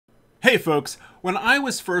Hey folks, when I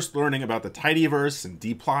was first learning about the tidyverse and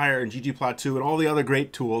dplyr and ggplot2 and all the other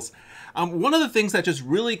great tools, one of the things that just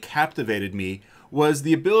really captivated me was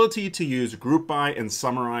the ability to use group by and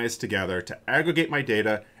summarize together to aggregate my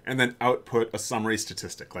data and then output a summary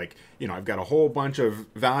statistic. Like, I've got a whole bunch of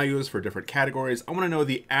values for different categories. I want to know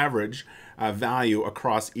the average value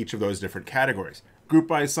across each of those different categories. Group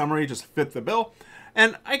by summary just fit the bill.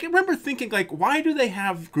 And I can remember thinking, like, why do they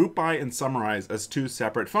have group by and summarize as two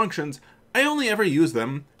separate functions? I only ever use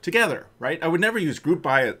them together, right? I would never use group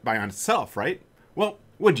by on itself, right? Well,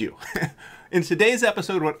 would you? In today's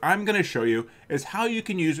episode, what I'm going to show you is how you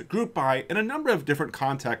can use group by in a number of different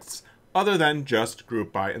contexts other than just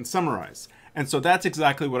group by and summarize. And so that's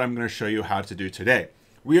exactly what I'm going to show you how to do today.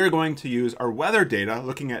 We are going to use our weather data,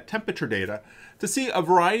 looking at temperature data, to see a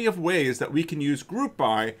variety of ways that we can use group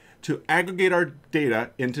by to aggregate our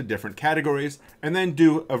data into different categories and then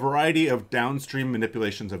do a variety of downstream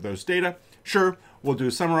manipulations of those data. Sure, we'll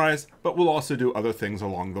do summarize, but we'll also do other things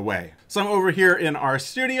along the way. So I'm over here in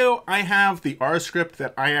RStudio. I have the R script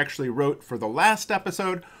that I actually wrote for the last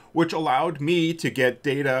episode, which allowed me to get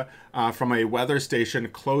data from a weather station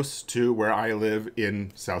close to where I live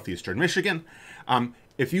in southeastern Michigan.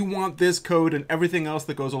 If you want this code and everything else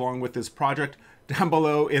that goes along with this project, down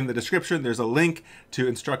below in the description, there's a link to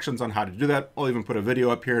instructions on how to do that. I'll even put a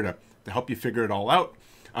video up here to help you figure it all out.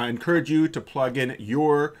 I encourage you to plug in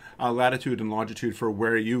your latitude and longitude for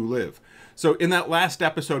where you live. So in that last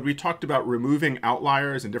episode, we talked about removing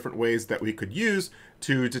outliers and different ways that we could use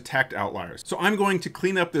to detect outliers. So I'm going to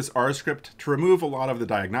clean up this R script to remove a lot of the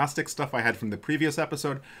diagnostic stuff I had from the previous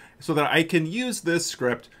episode so that I can use this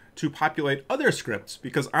script to populate other scripts,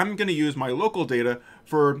 because I'm going to use my local data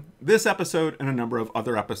for this episode and a number of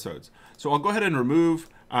other episodes. So I'll go ahead and remove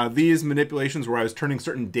these manipulations where I was turning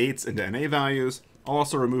certain dates into NA values. I'll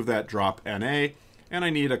also remove that drop NA, and I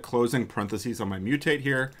need a closing parentheses on my mutate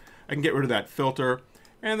here. I can get rid of that filter.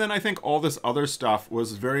 And then I think all this other stuff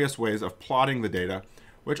was various ways of plotting the data,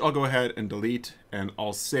 which I'll go ahead and delete, and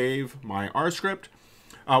I'll save my R script.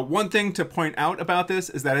 One thing to point out about this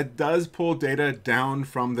is that it does pull data down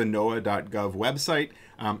from the NOAA.gov website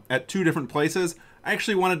at two different places. I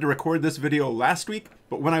actually wanted to record this video last week,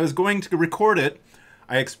 but when I was going to record it,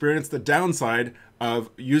 I experienced the downside of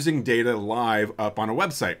using data live up on a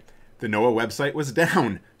website. The NOAA website was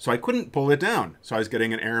down, so I couldn't pull it down. So I was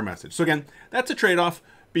getting an error message. So again, that's a trade-off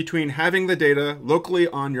between having the data locally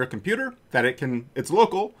on your computer, that it's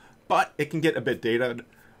local, but it can get a bit dated,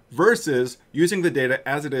 versus using the data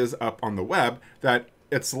as it is up on the web, that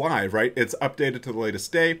it's live, right? It's updated to the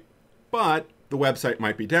latest day, but the website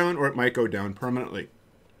might be down or it might go down permanently.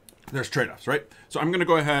 There's trade-offs, right? So I'm going to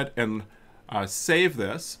go ahead and save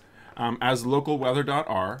this as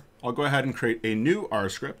localweather.r. I'll go ahead and create a new R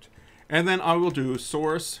script, and then I will do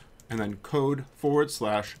source and then code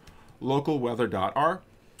 /localweather.r.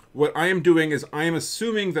 What I am doing is I am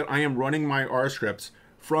assuming that I am running my R scripts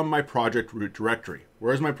from my project root directory.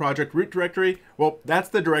 Where's my project root directory? Well, that's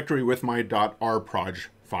the directory with my .rproj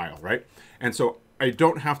file, right? And so I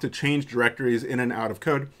don't have to change directories in and out of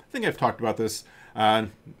code. I think I've talked about this a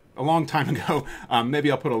long time ago.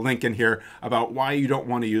 Maybe I'll put a link in here about why you don't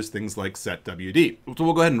want to use things like setwd. So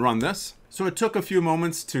we'll go ahead and run this. So it took a few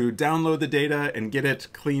moments to download the data and get it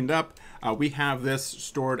cleaned up. We have this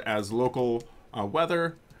stored as local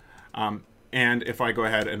weather. And if I go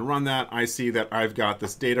ahead and run that, I see that I've got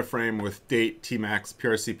this data frame with date, Tmax,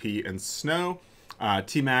 PRCP, and snow.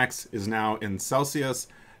 Tmax is now in Celsius.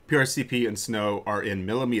 PRCP and snow are in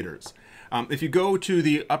millimeters. If you go to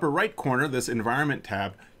the upper right corner, this environment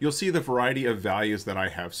tab, you'll see the variety of values that I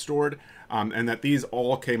have stored, and that these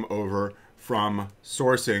all came over from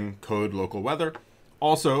sourcing code local weather.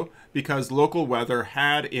 Also, because local weather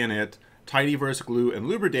had in it tidyverse, glue, and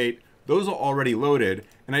lubridate, those are already loaded,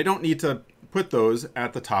 and I don't need to put those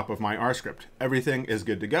at the top of my R script. Everything is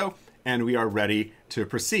good to go, and we are ready to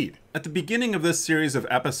proceed. At the beginning of this series of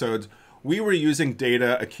episodes, we were using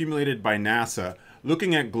data accumulated by NASA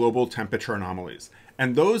looking at global temperature anomalies.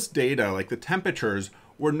 And those data, like the temperatures,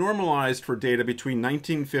 were normalized for data between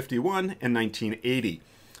 1951 and 1980.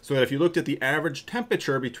 So that if you looked at the average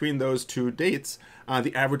temperature between those two dates,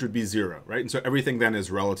 the average would be 0, right? And so everything then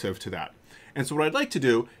is relative to that. And so what I'd like to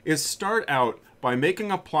do is start out by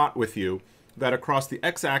making a plot with you that across the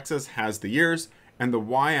x-axis has the years and the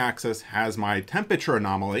y-axis has my temperature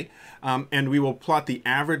anomaly. And we will plot the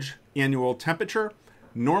average annual temperature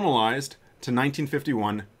normalized to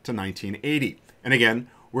 1951 to 1980. And again,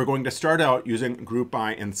 we're going to start out using group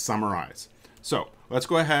by and summarize. So let's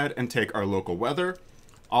go ahead and take our local weather.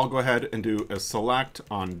 I'll go ahead and do a select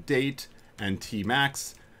on date and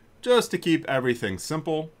Tmax. just to keep everything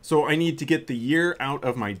simple. So I need to get the year out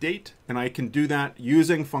of my date, and I can do that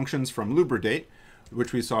using functions from lubridate,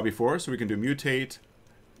 which we saw before. So we can do mutate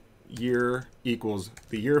year equals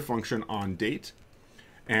the year function on date.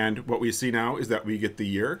 And what we see now is that we get the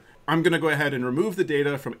year. I'm going to go ahead and remove the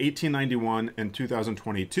data from 1891 and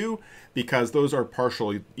 2022 because those are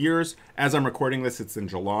partial years. As I'm recording this, it's in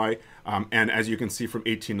July. And as you can see from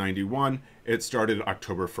 1891, it started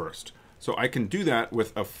October 1st. So I can do that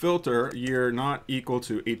with a filter year not equal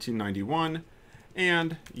to 1891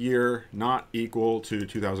 and year not equal to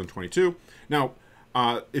 2022. Now,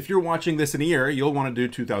 if you're watching this in a year, you'll want to do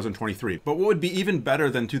 2023. But what would be even better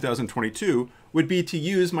than 2022 would be to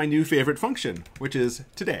use my new favorite function, which is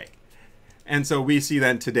today. And so we see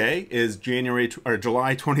that today is July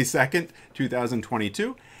 22nd,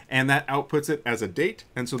 2022, and that outputs it as a date.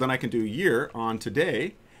 And so then I can do year on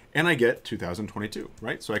today, and I get 2022,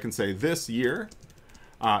 right? So I can say this year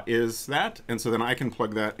is that, and so then I can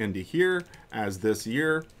plug that into here as this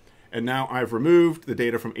year. And now I've removed the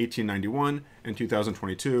data from 1891 and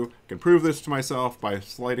 2022. I can prove this to myself by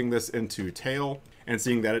sliding this into tail and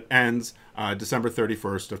seeing that it ends December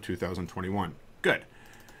 31st of 2021. Good.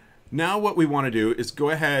 Now what we want to do is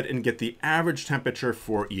go ahead and get the average temperature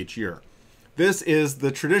for each year. This is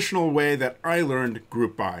the traditional way that I learned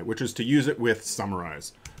group by, which is to use it with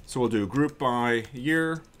summarize. So we'll do group by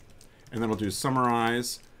year, and then we'll do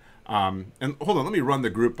summarize. And hold on, let me run the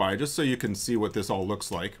group by just so you can see what this all looks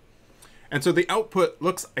like. And so the output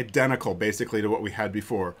looks identical basically to what we had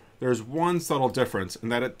before. There's one subtle difference in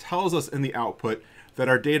that it tells us in the output that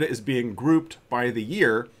our data is being grouped by the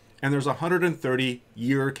year, and there's 130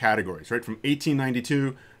 year categories, right? From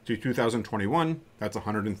 1892 to 2021, that's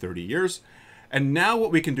 130 years. And now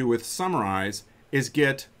what we can do with summarize is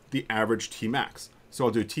get the average Tmax. So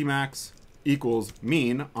I'll do Tmax equals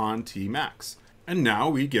mean on Tmax. And now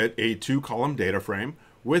we get a 2-column data frame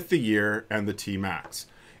with the year and the Tmax.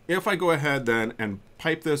 If I go ahead then and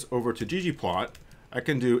pipe this over to ggplot, I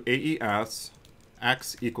can do AES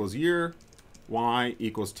x equals year, y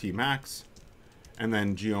equals Tmax, and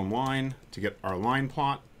then geom_line to get our line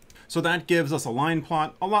plot. So that gives us a line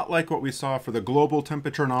plot, a lot like what we saw for the global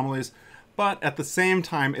temperature anomalies, but at the same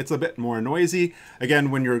time, it's a bit more noisy.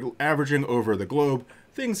 Again, when you're averaging over the globe,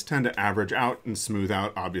 things tend to average out and smooth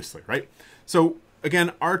out, obviously, right? So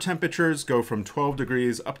again, our temperatures go from 12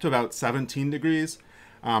 degrees up to about 17 degrees.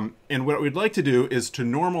 And what we'd like to do is to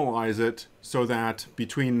normalize it so that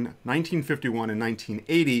between 1951 and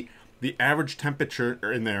 1980, the average temperature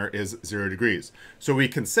in there is 0 degrees. So we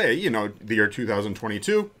can say, you know, the year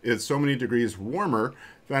 2022 is so many degrees warmer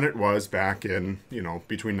than it was back in, you know,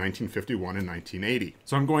 between 1951 and 1980.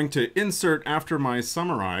 So I'm going to insert after my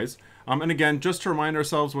summarize. And again, just to remind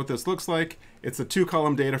ourselves what this looks like, it's a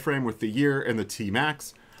 2-column data frame with the year and the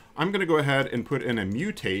Tmax. I'm going to go ahead and put in a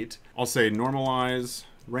mutate. I'll say normalize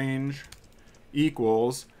range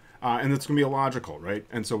equals, and it's going to be a logical, right?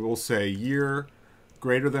 And so we'll say year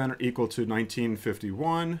greater than or equal to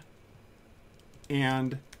 1951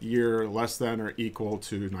 and year less than or equal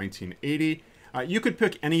to 1980. You could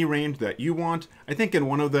pick any range that you want. I think in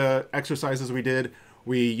one of the exercises we did,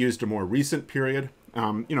 we used a more recent period.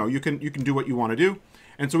 You know, you can do what you want to do.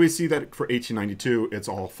 And so we see that for 1892, it's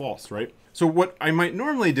all false, right? So what I might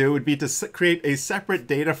normally do would be to create a separate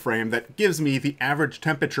data frame that gives me the average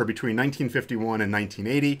temperature between 1951 and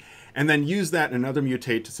 1980, and then use that in another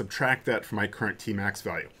mutate to subtract that from my current Tmax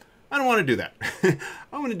value. I don't want to do that.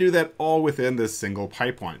 I want to do that all within this single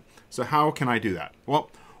pipeline. So how can I do that? Well,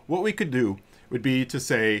 what we could do would be to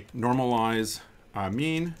say normalize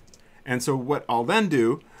mean. And so what I'll then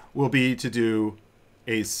do will be to do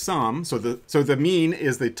a sum. So the mean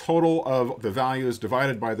is the total of the values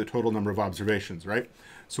divided by the total number of observations, right?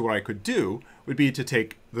 So what I could do would be to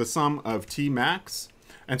take the sum of Tmax.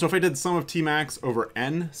 And so if I did sum of Tmax over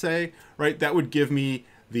n, say, right, that would give me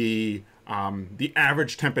the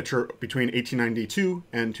average temperature between 1892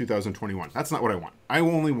 and 2021. That's not what I want. I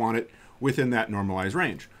only want it within that normalized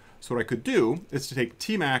range. So what I could do is to take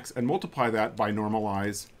Tmax and multiply that by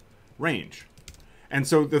normalize range. And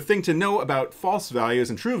so the thing to know about false values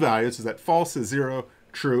and true values is that false is 0,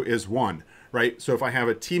 true is 1, right? So if I have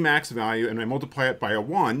a Tmax value and I multiply it by a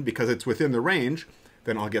 1 because it's within the range,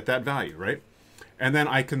 then I'll get that value, right? And then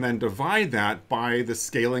I can then divide that by the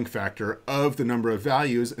scaling factor of the number of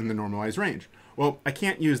values in the normalized range. Well, I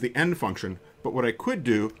can't use the n function, but what I could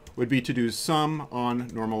do would be to do sum on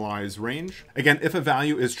normalize range. Again, if a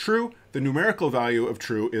value is true, the numerical value of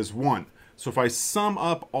true is 1. So if I sum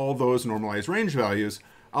up all those normalized range values,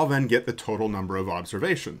 I'll then get the total number of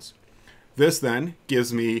observations. This then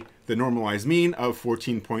gives me the normalized mean of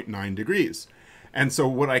 14.9 degrees. And so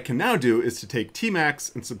what I can now do is to take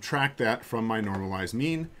Tmax and subtract that from my normalized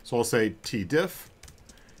mean. So I'll say tdiff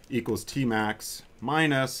equals Tmax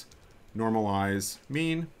minus normalize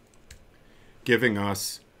mean, giving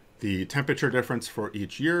us the temperature difference for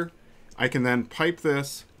each year. I can then pipe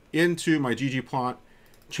this into my ggplot,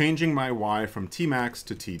 changing my y from Tmax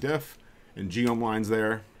to tdiff, and geom lines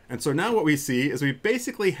there. And so now what we see is we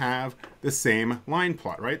basically have the same line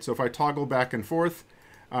plot, right? So if I toggle back and forth,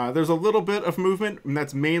 there's a little bit of movement, and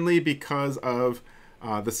that's mainly because of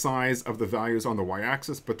the size of the values on the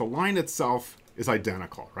y-axis, but the line itself is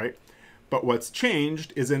identical, right? But what's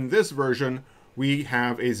changed is in this version, we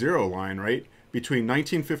have a 0 line, right, between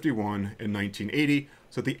 1951 and 1980,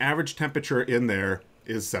 so the average temperature in there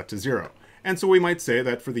is set to 0. And so we might say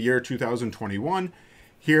that for the year 2021,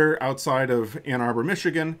 here outside of Ann Arbor,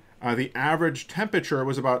 Michigan, the average temperature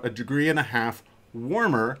was about 1.5 degrees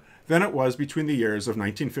warmer than it was between the years of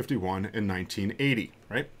 1951 and 1980,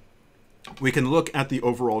 right? We can look at the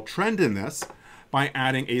overall trend in this by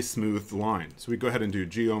adding a smoothed line. So we go ahead and do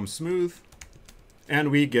geom smooth,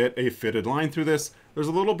 and we get a fitted line through this. There's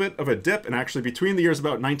a little bit of a dip, and actually between the years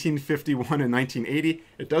about 1951 and 1980,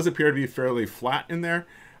 it does appear to be fairly flat in there,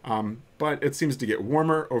 but it seems to get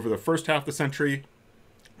warmer over the first half of the century,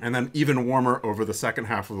 and then even warmer over the second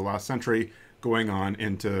half of the last century, going on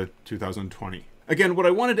into 2020. Again, what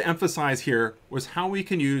I wanted to emphasize here was how we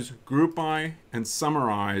can use group by and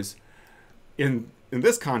summarize in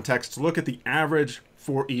this context to look at the average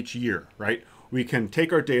for each year, right? We can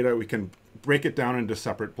take our data, we can break it down into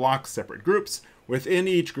separate blocks, separate groups. Within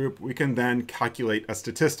each group, we can then calculate a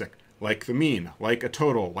statistic, like the mean, like a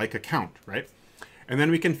total, like a count, right? And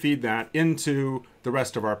then we can feed that into the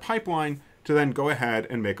rest of our pipeline to then go ahead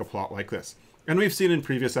and make a plot like this. And we've seen in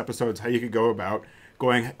previous episodes how you could go about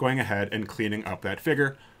going ahead and cleaning up that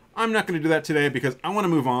figure. I'm not going to do that today because I want to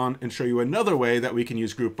move on and show you another way that we can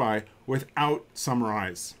use group by without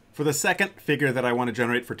summarize. For the second figure that I want to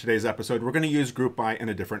generate for today's episode, we're going to use group by in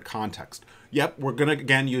a different context. Yep, we're going to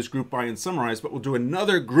again use group by and summarize, but we'll do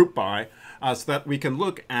another group by so that we can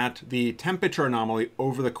look at the temperature anomaly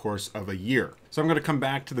over the course of a year. So I'm going to come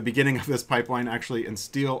back to the beginning of this pipeline actually and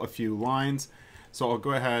steal a few lines. So I'll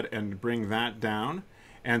go ahead and bring that down.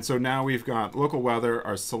 And so now we've got local weather,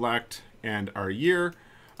 our select, and our year.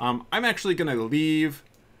 I'm actually going to leave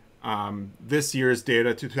this year's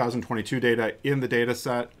data, 2022 data, in the data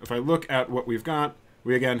set. If I look at what we've got,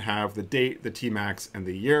 we again have the date, the Tmax, and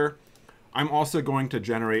the year. I'm also going to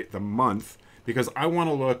generate the month because I want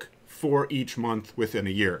to look for each month within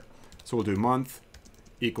a year. So we'll do month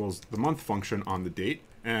equals the month function on the date.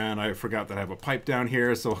 And I forgot that I have a pipe down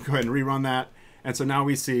here, so I'll go ahead and rerun that. And so now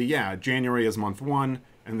we see, yeah, January is month 1,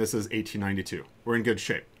 and this is 1892. We're in good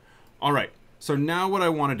shape. All right. So now what I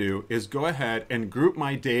want to do is go ahead and group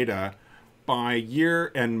my data by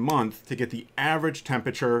year and month to get the average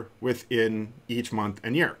temperature within each month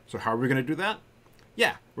and year. So how are we going to do that?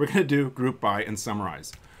 Yeah, we're going to do group by and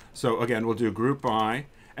summarize. So again, we'll do group by,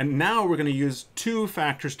 and now we're going to use 2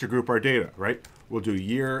 factors to group our data, right? We'll do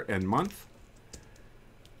year and month.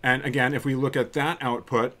 And again, if we look at that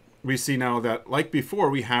output, we see now that like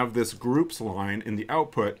before, we have this groups line in the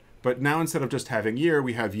output, but now instead of just having year,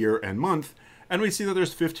 we have year and month. And we see that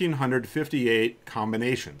there's 1,558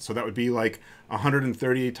 combinations. So that would be like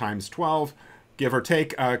 130 times 12, give or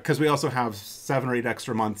take, because we also have 7 or 8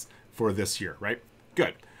 extra months for this year, right?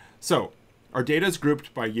 Good. So our data is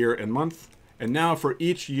grouped by year and month. And now for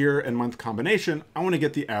each year and month combination, I want to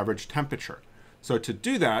get the average temperature. So to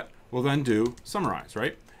do that, we'll then do summarize,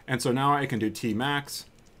 right? And so now I can do Tmax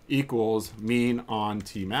equals mean on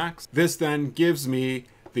Tmax. This then gives me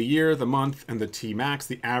the year, the month, and the Tmax,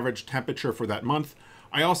 the average temperature for that month.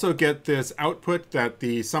 I also get this output that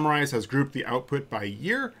the summarize has grouped the output by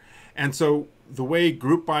year. And so the way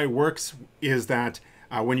group by works is that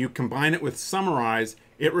when you combine it with summarize,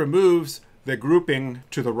 it removes the grouping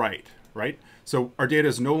to the right, right? So our data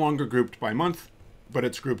is no longer grouped by month, but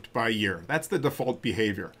it's grouped by year. That's the default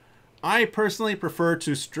behavior. I personally prefer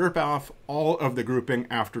to strip off all of the grouping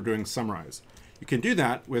after doing summarize. You can do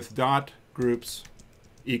that with dot groups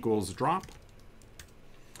equals drop.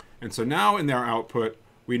 And so now in our output,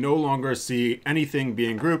 we no longer see anything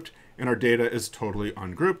being grouped and our data is totally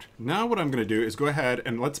ungrouped. Now what I'm going to do is go ahead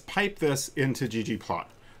and let's pipe this into ggplot.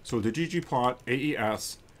 So we'll do ggplot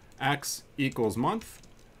AES x equals month,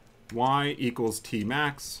 y equals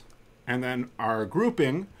Tmax, and then our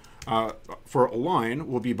grouping for a line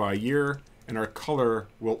will be by year and our color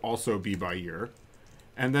will also be by year.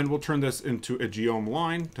 And then we'll turn this into a geom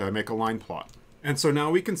line to make a line plot. And so now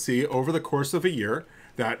we can see over the course of a year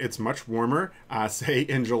that it's much warmer, say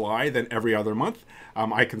in July, than every other month.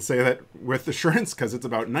 I can say that with assurance because it's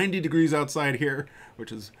about 90 degrees outside here,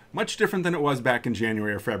 which is much different than it was back in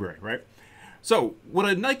January or February, right? So what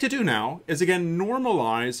I'd like to do now is, again,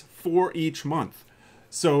 normalize for each month.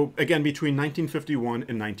 So again, between 1951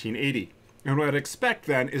 and 1980. And what I'd expect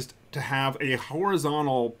then is to have a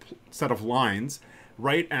horizontal set of lines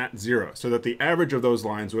right at 0, so that the average of those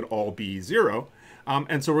lines would all be 0.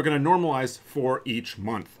 And so we're going to normalize for each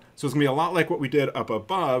month. So it's going to be a lot like what we did up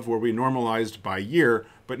above, where we normalized by year,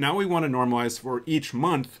 but now we want to normalize for each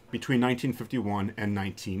month between 1951 and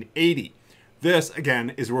 1980. This,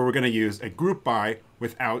 again, is where we're going to use a group by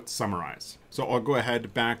without summarize. So I'll go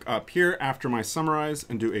ahead back up here after my summarize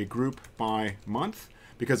and do a group by month,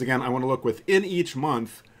 because again, I want to look within each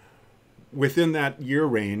month, within that year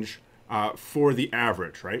range, for the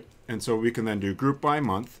average, right? And so we can then do group by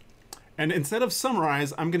month. And instead of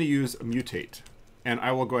summarize, I'm going to use mutate. And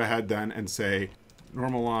I will go ahead then and say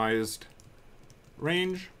normalized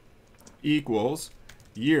range equals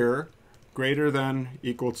year greater than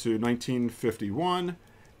equal to 1951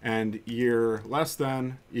 and year less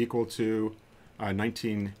than equal to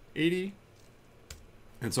 1980.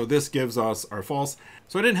 And so this gives us our false.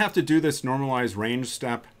 So I didn't have to do this normalize range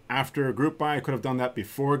step after group by. I could have done that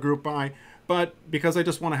before group by, but because I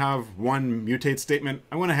just want to have one mutate statement,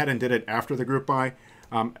 I went ahead and did it after the group by.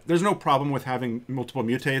 There's no problem with having multiple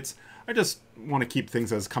mutates. I just want to keep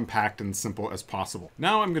things as compact and simple as possible.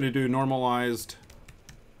 Now I'm going to do normalized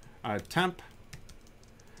temp.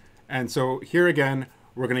 And so here again,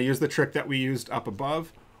 we're going to use the trick that we used up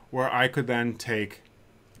above, where I could then take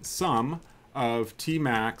sum of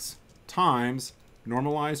Tmax times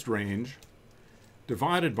normalized range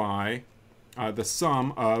divided by the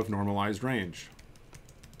sum of normalized range,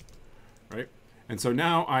 right? And so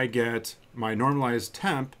now I get my normalized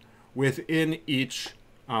temp within each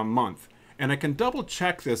month. And I can double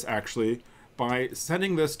check this actually by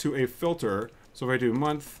setting this to a filter. So if I do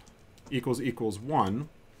month equals 1,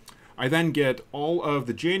 I then get all of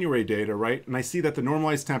the January data, right? And I see that the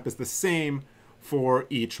normalized temp is the same for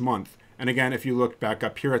each month. And again, if you look back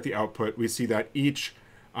up here at the output, we see that each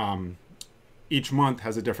month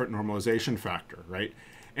has a different normalization factor, right?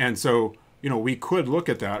 And so, you know, we could look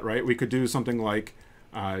at that, right? We could do something like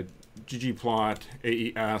ggplot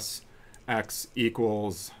AES x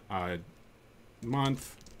equals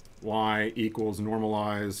month, y equals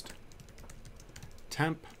normalized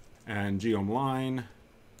temp, and geom line.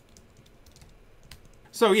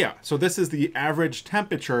 So yeah, so this is the average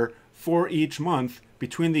temperature for each month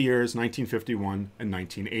between the years 1951 and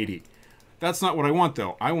 1980. That's not what I want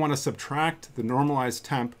though. I want to subtract the normalized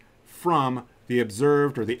temp from the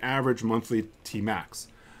observed or the average monthly Tmax.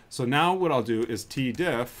 So now what I'll do is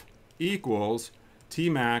tdiff equals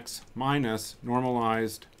Tmax minus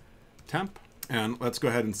normalized temp. And let's go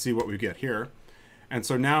ahead and see what we get here. And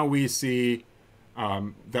so now we see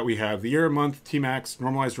that we have the year, month, Tmax,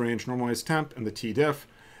 normalized range, normalized temp, and the tdiff.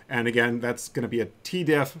 And again, that's going to be a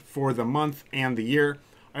tdiff for the month and the year.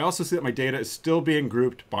 I also see that my data is still being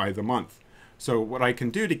grouped by the month. So what I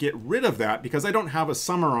can do to get rid of that, because I don't have a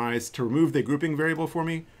summarize to remove the grouping variable for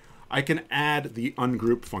me, I can add the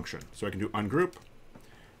ungroup function. So I can do ungroup.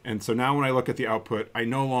 And so now when I look at the output, I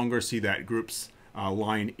no longer see that groups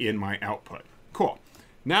line in my output. Cool.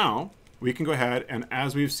 Now we can go ahead and,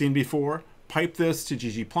 as we've seen before, pipe this to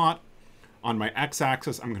ggplot. On my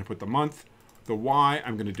x-axis, I'm going to put the month. The y,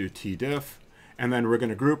 I'm going to do tdiff. And then we're going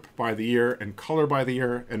to group by the year and color by the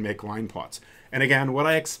year and make line plots. And again, what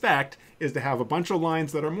I expect is to have a bunch of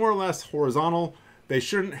lines that are more or less horizontal. They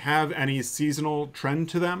shouldn't have any seasonal trend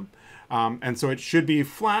to them. And so it should be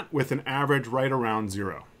flat with an average right around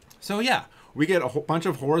 0. So yeah, we get a whole bunch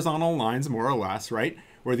of horizontal lines, more or less, right?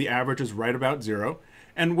 Where the average is right about 0.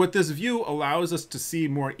 And what this view allows us to see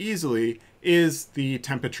more easily is the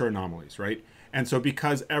temperature anomalies, right? And so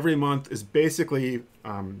because every month is basically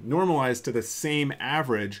normalized to the same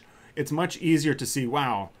average, it's much easier to see,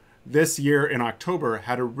 wow, this year in October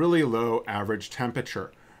had a really low average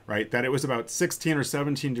temperature, right? That it was about 16 or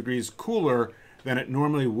 17 degrees cooler than it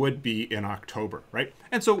normally would be in October, right?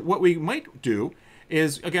 And so what we might do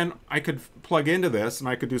is, again, I could plug into this and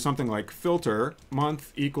I could do something like filter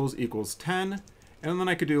month equals 10. And then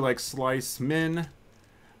I could do like slice min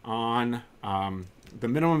on the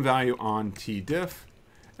minimum value on tdiff.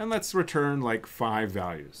 And let's return like 5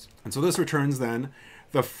 values. And so this returns then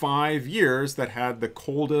the 5 years that had the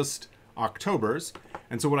coldest Octobers.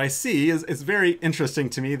 And so what I see is, it's very interesting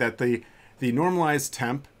to me that the normalized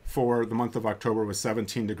temp for the month of October was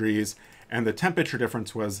 17 degrees and the temperature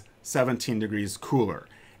difference was 17 degrees cooler,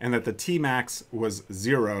 and that the Tmax was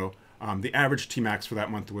 0 the average Tmax for that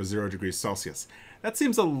month was 0 degrees Celsius. That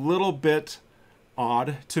seems a little bit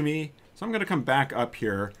odd to me. So I'm going to come back up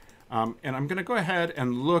here and I'm going to go ahead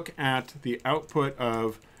and look at the output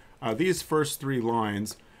of these first three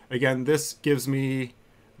lines. Again, this gives me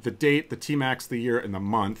the date, the Tmax, the year, and the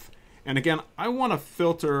month. And again, I want to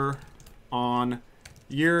filter on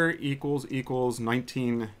year equals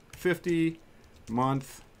 1950,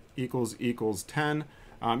 month equals 10.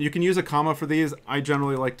 You can use a comma for these. I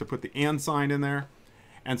generally like to put the and sign in there.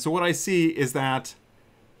 And so what I see is that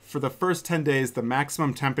for the first 10 days, the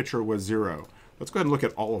maximum temperature was 0. Let's go ahead and look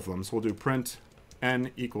at all of them. So we'll do print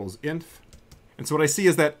n equals inf. And so what I see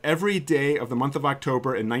is that every day of the month of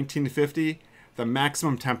October in 1950, the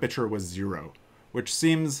maximum temperature was 0, which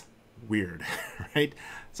seems weird, right?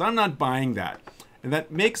 So I'm not buying that. And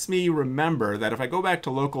that makes me remember that if I go back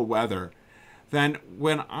to local weather, then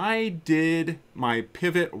when I did my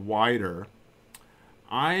pivot wider,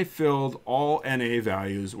 I filled all NA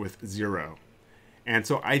values with 0. And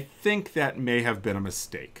so I think that may have been a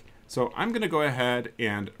mistake. So I'm going to go ahead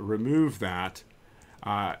and remove that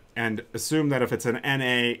and assume that if it's an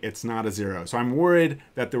NA, it's not a 0. So I'm worried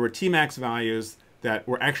that there were Tmax values that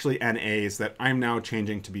were actually NAs that I'm now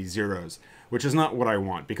changing to be zeros, which is not what I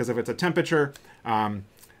want, because if it's a temperature,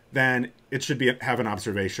 then it should have an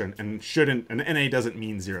observation, and an NA doesn't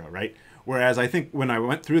mean 0, right? Whereas I think when I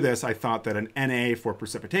went through this, I thought that an NA for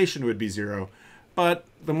precipitation would be 0, but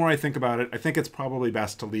the more I think about it, I think it's probably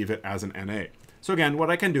best to leave it as an NA. So again, what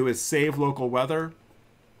I can do is save local weather.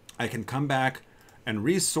 I can come back and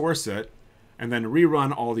resource it, and then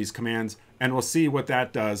rerun all these commands, and we'll see what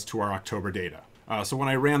that does to our October data. So when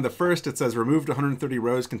I ran the first, it says removed 130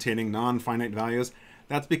 rows containing non-finite values.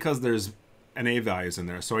 That's because there's NA values in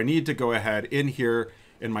there. So I need to go ahead in here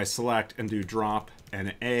in my select and do drop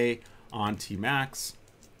NA on Tmax.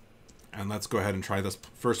 And let's go ahead and try this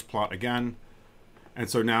first plot again. And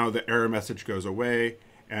so now the error message goes away,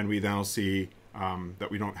 and we now see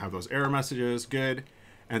that we don't have those error messages. Good.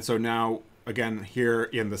 And so now, again, here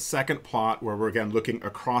in the second plot, where we're again looking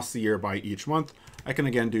across the year by each month, I can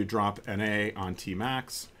again do drop NA on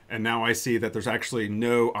Tmax. And now I see that there's actually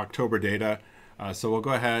no October data. So we'll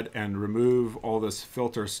go ahead and remove all this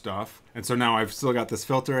filter stuff. And so now I've still got this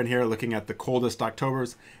filter in here looking at the coldest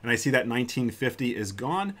Octobers, and I see that 1950 is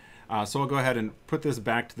gone. So I'll go ahead and put this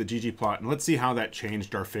back to the ggplot, and let's see how that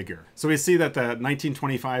changed our figure. So we see that the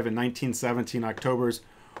 1925 and 1917 Octobers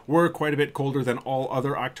were quite a bit colder than all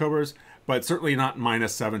other Octobers, but certainly not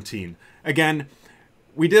minus 17. Again,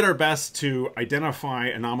 we did our best to identify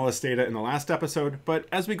anomalous data in the last episode, but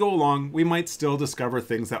as we go along, we might still discover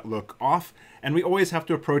things that look off, and we always have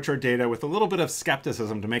to approach our data with a little bit of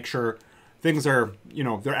skepticism to make sure things are,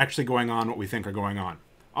 they're actually going on what we think are going on.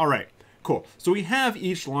 All right, cool. So we have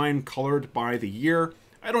each line colored by the year.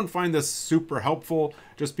 I don't find this super helpful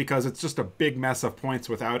just because it's just a big mess of points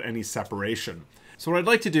without any separation. So what I'd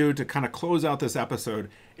like to do to kind of close out this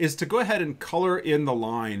episode is to go ahead and color in the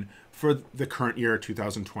line for the current year,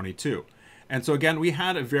 2022. And so again, we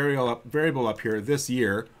had a variable up here this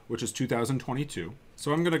year, which is 2022.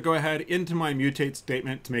 So I'm going to go ahead into my mutate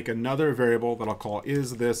statement to make another variable that I'll call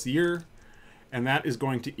is this year. And that is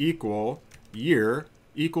going to equal year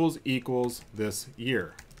equals this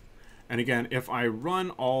year. And again, if I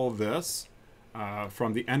run all this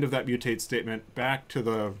from the end of that mutate statement back to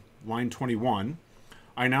the line 21,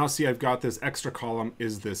 I now see I've got this extra column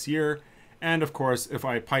is this year. And of course, if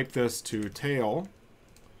I pipe this to tail,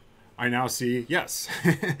 I now see, yes,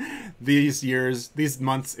 these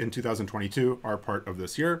months in 2022 are part of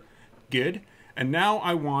this year. Good. And now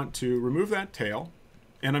I want to remove that tail,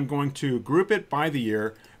 and I'm going to group it by the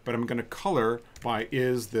year, but I'm going to color by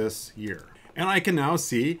is this year. And I can now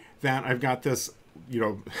see that I've got this,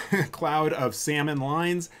 cloud of salmon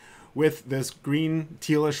lines with this green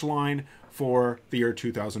tealish line for the year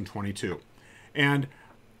 2022. And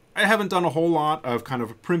I haven't done a whole lot of kind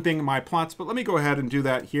of primping my plots, but let me go ahead and do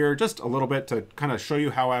that here just a little bit to kind of show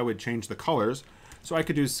you how I would change the colors. So I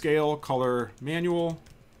could do scale color manual,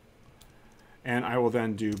 and I will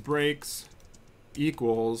then do breaks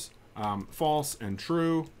equals false and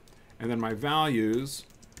true. And then my values,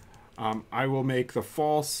 I will make the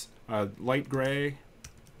false light gray,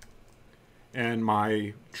 and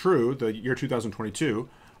my true, the year 2022,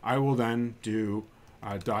 I will then do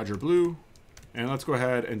Dodger blue. And let's go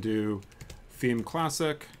ahead and do theme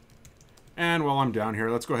classic. And while I'm down here,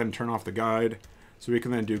 let's go ahead and turn off the guide. So we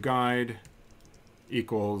can then do guide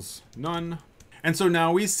equals none. And so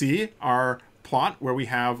now we see our plot where we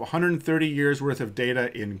have 130 years worth of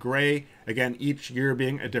data in gray. Again, each year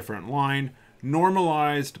being a different line,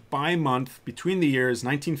 normalized by month between the years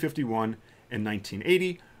 1951 and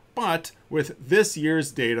 1980, but with this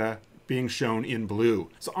year's data being shown in blue.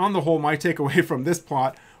 So on the whole, my takeaway from this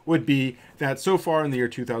plot would be that so far in the year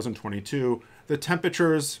 2022, the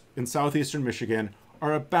temperatures in southeastern Michigan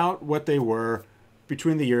are about what they were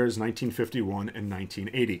between the years 1951 and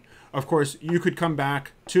 1980. Of course, you could come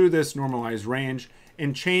back to this normalized range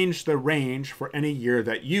and change the range for any year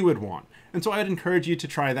that you would want. And so I'd encourage you to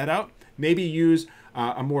try that out. Maybe use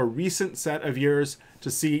a more recent set of years to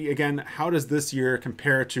see, again, how does this year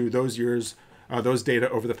compare to those years, those data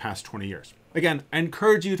over the past 20 years. Again, I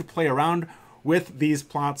encourage you to play around with these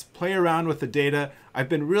plots, play around with the data. I've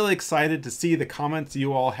been really excited to see the comments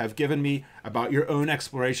you all have given me about your own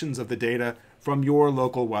explorations of the data from your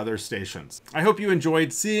local weather stations. I hope you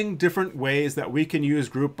enjoyed seeing different ways that we can use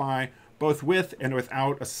group by, both with and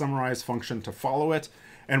without a summarize function to follow it.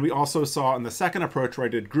 And we also saw in the second approach where I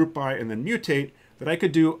did group by and then mutate that I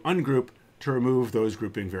could do ungroup to remove those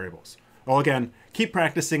grouping variables. Well, again, keep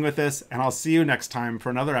practicing with this, and I'll see you next time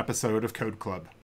for another episode of Code Club.